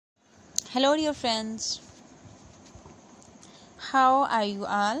Hello, dear friends. How are you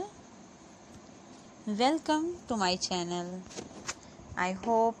all? Welcome to my channel. I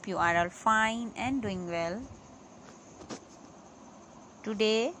hope you are all fine and doing well.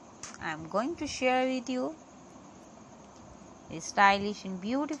 Today, I am going to share with you the stylish and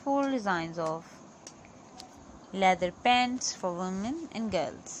beautiful designs of leather pants for women and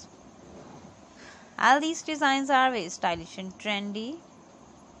girls. All these designs are very stylish and trendy.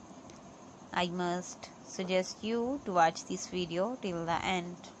 I must suggest you to watch this video till the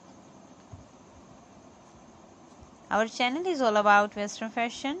end. Our channel is all about Western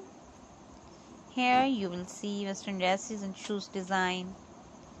fashion. Here you will see Western dresses and shoes design.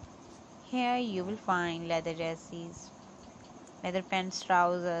 Here you will find leather dresses, leather pants,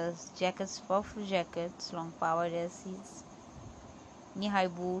 trousers, jackets, puffy jackets, long power dresses, knee-high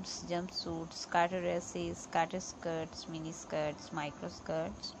boots, jumpsuits, garter dresses, garter skirts, mini skirts, micro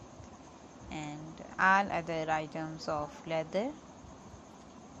skirts, and all other items of leather.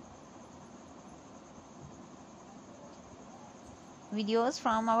 Videos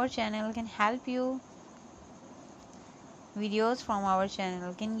from our channel can help you. Videos from our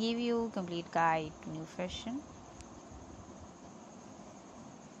channel can give you complete guide to new fashion.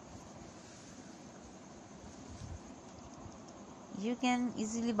 You can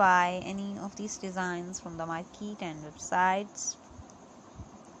easily buy any of these designs from the market and websites.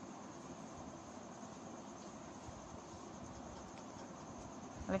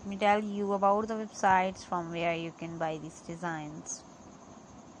 Let me tell you about the websites from where you can buy these designs.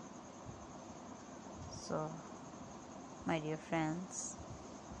 So, my dear friends,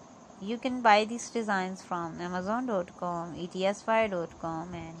 you can buy these designs from Amazon.com,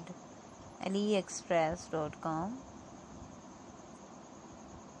 ETSFire.com and AliExpress.com.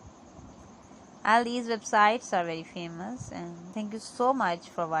 All these websites are very famous, and thank you so much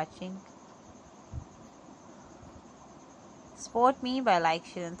for watching. Support me by like,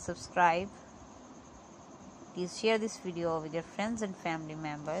 share and subscribe. Please share this video with your friends and family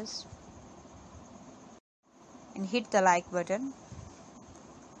members and hit the like button.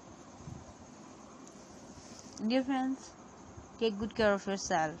 Dear friends, take good care of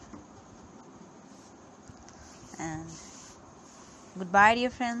yourself. And goodbye,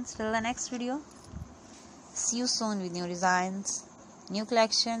 dear friends, till the next video. See you soon with new designs, new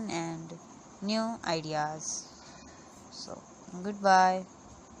collection and new ideas. So, goodbye.